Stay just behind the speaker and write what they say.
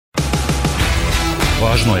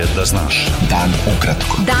Važno je da znaš. Dan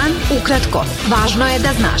ukratko. Dan ukratko. Važno je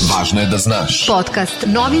da znaš. Važno je da znaš. Podcast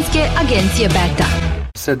novinske agencije Beta.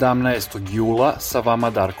 17. jula, sa vama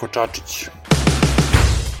Darko Čačić.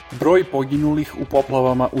 Broj poginulih u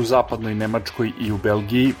poplavama u zapadnoj Nemačkoj i u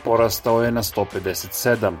Belgiji porastao je na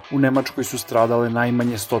 157. U Nemačkoj su stradale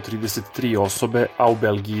najmanje 133 osobe, a u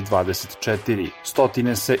Belgiji 24.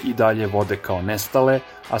 Stotine se i dalje vode kao nestale,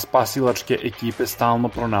 a spasilačke ekipe stalno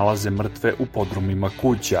pronalaze mrtve u podrumima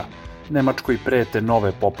kuća. Nemačkoj prete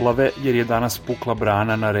nove poplave jer je danas pukla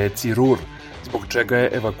brana na reci Rur, zbog čega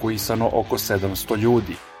je evakuisano oko 700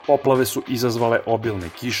 ljudi. Poplave su izazvale obilne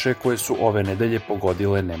kiše koje su ove nedelje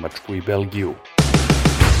pogodile Nemačku i Belgiju.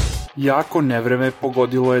 Jako nevreme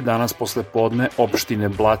pogodilo je danas posle podne opštine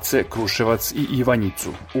Blace, Kruševac i Ivanjicu.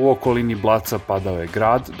 U okolini Blaca padao je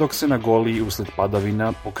grad, dok se na Goliji usled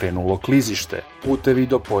padavina pokrenulo klizište. Putevi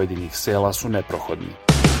do pojedinih sela su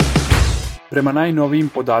neprohodni. Prema najnovijim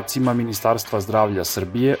podacima Ministarstva zdravlja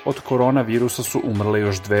Srbije, od koronavirusa su umrle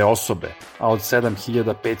još 2 osobe, a od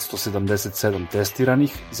 7577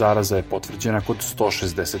 testiranih, zaraza je potvrđena kod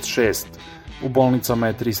 166. U bolnicama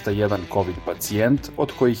je 301 COVID pacijent,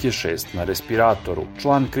 od kojih je 6 na respiratoru.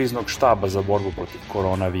 Član kriznog štaba za borbu protiv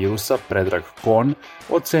koronavirusa, Predrag Kon,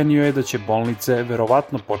 ocenio je da će bolnice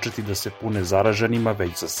verovatno početi da se pune zaraženima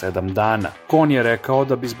već za 7 dana. Kon je rekao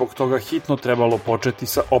da bi zbog toga hitno trebalo početi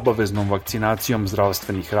sa obaveznom vakcinacijom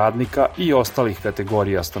zdravstvenih radnika i ostalih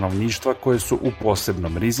kategorija stanovništva koje su u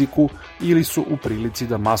posebnom riziku ili su u prilici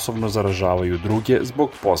da masovno zaražavaju druge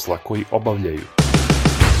zbog posla koji obavljaju.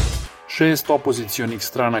 6 opozicionih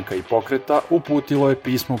stranaka i pokreta uputilo je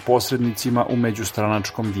pismo posrednicima u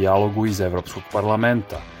međustranačkom dijalogu iz Evropskog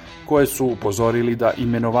parlamenta, koje su upozorili da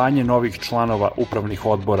imenovanje novih članova upravnih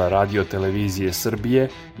odbora Radio-televizije Srbije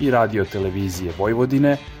i Radio-televizije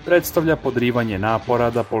Vojvodine predstavlja podrivanje napora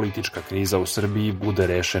da politička kriza u Srbiji bude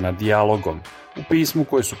rešena dijalogom. U pismu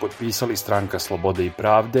koje su potpisali Stranka slobode i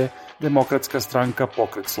pravde, Demokratska stranka,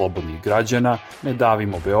 Pokret slobodnih građana, Ne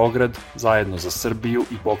davimo Beograd, Zajedno za Srbiju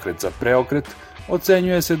i Pokret za preokret,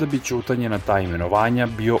 ocenjuje se da bi ćutanje na ta imenovanja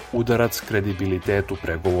bio udarac kredibilitetu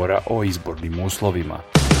pregovora o izbornim uslovima.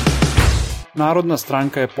 Narodna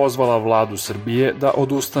stranka je pozvala vladu Srbije da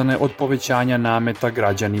odustane od povećanja nameta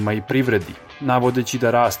građanima i privredi, navodeći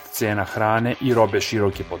da rast cena hrane i robe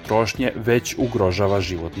široke potrošnje već ugrožava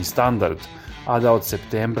životni standard, a da od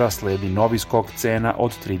septembra sledi novi skok cena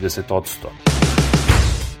od 30%.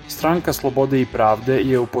 Stranka slobode i pravde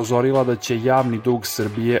je upozorila da će javni dug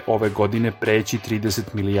Srbije ove godine preći 30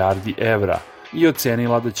 milijardi evra i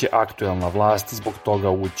ocenila da će aktuelna vlast zbog toga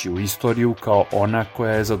ući u istoriju kao ona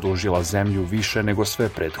koja je zadužila zemlju više nego sve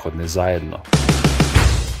prethodne zajedno.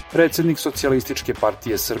 Predsednik Socijalističke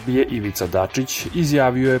partije Srbije Ivica Dačić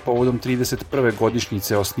izjavio je povodom 31.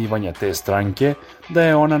 godišnjice osnivanja te stranke da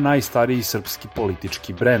je ona najstariji srpski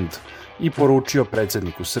politički brend i poručio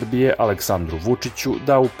predsedniku Srbije Aleksandru Vučiću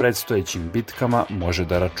da u predstojećim bitkama može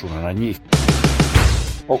da računa na njih.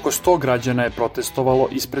 Oko 100 građana je protestovalo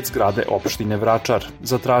ispred zgrade opštine Vračar,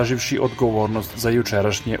 zatraživši odgovornost za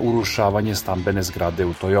jučerašnje urušavanje stambene zgrade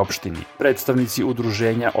u toj opštini. Predstavnici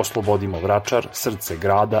udruženja Oslobodimo Vračar, Srce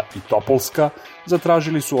grada i Topolska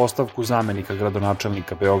zatražili su ostavku zamenika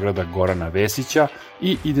gradonačelnika Beograda Gorana Vesića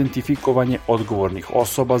i identifikovanje odgovornih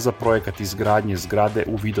osoba za projekat izgradnje zgrade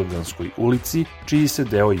u Vidovdanskoj ulici, čiji se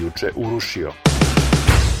deo juče urušio.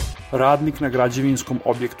 Radnik na građevinskom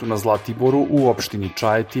objektu na Zlatiboru u opštini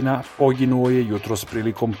Čajetina poginuo je jutros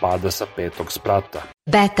prilikom pada sa 5. sprata.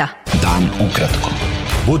 Beta. Dan ukratko.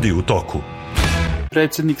 Budi u toku.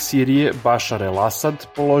 Predsednik Sirije Bašar el-Asad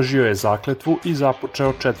položio je zakletvu i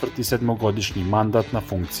započeo 4. sedmogodišnji mandat na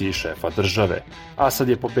funkciji šefa države. Asad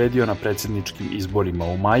je pobedio na predsedničkim izborima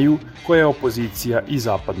u maju, koje opozicija i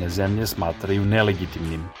zapadne zemlje smatraju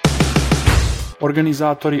nelegitimnim.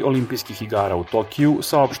 Organizatori olimpijskih igara u Tokiju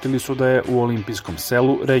saopštili su da je u olimpijskom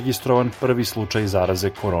selu registrovan prvi slučaj zaraze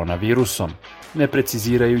koronavirusom, ne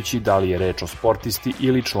precizirajući da li je reč o sportisti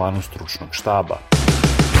ili članu stručnog štaba.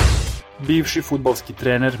 Bivši fudbalski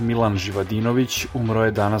trener Milan Živadinović umro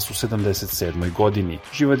je danas u 77. godini.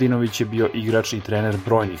 Živadinović je bio igrač i trener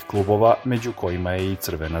brojnih klubova, među kojima je i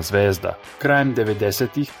Crvena zvezda. Krajem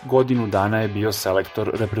 90-ih godinu dana je bio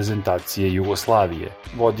selektor reprezentacije Jugoslavije.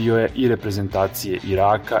 Vodio je i reprezentacije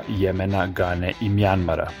Iraka, Jemena, Gane i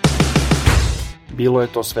Mjanmara. Bilo je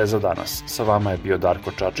to sve za danas. Sa vama je bio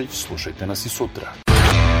Darko Čačić, slušajte nas i sutra.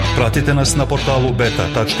 Pratite nas na portalu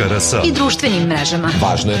beta.rs I društvenim mrežama.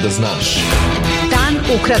 Važno je da znaš.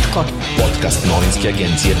 Dan ukratko. Podcast novinske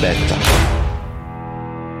agencije Beta.